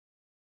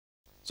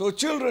So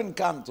children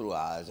come through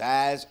us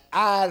as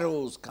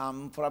arrows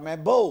come from a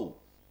bow.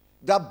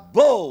 The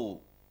bow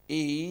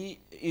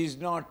is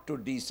not to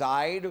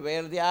decide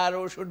where the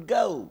arrow should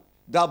go.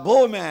 The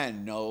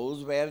bowman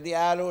knows where the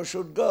arrow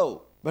should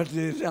go. But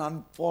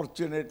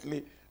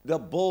unfortunately, the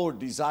bow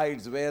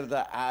decides where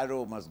the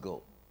arrow must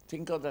go.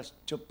 Think of the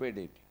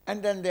stupidity.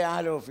 And then the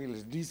arrow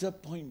feels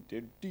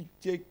disappointed,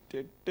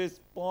 dejected,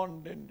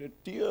 despondent,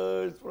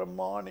 tears from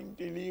morning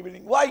till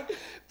evening. Why?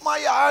 My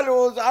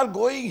arrows are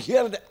going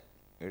here.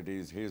 It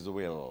is his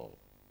will.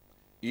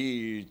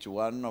 Each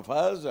one of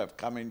us have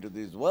come into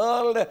this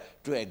world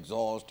to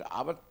exhaust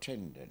our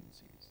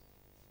tendencies.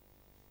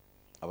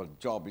 Our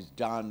job is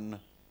done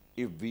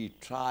if we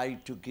try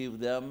to give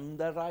them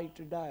the right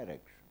direction,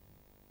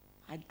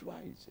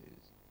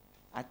 advices,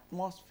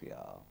 atmosphere,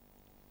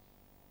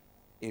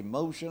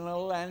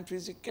 emotional and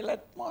physical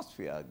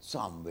atmosphere.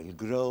 Some will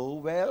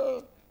grow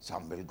well,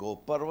 some will go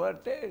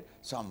perverted,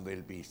 some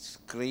will be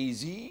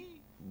crazy.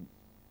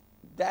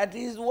 That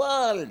is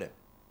world.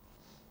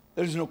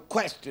 There is no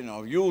question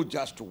of you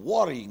just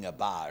worrying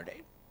about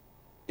it.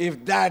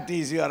 If that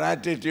is your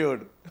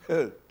attitude,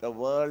 the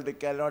world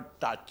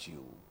cannot touch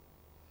you.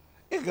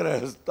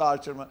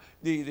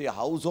 The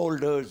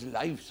householder's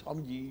life,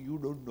 Swamiji, you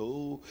don't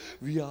know,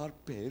 we are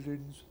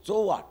parents.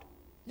 So what?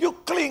 You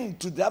cling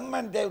to them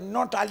and they have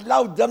not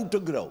allowed them to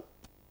grow.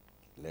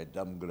 Let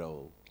them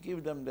grow.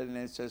 Give them the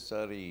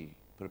necessary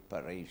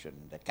preparation,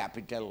 the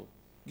capital.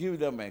 Give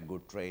them a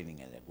good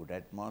training and a good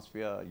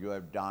atmosphere. You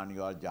have done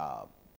your job.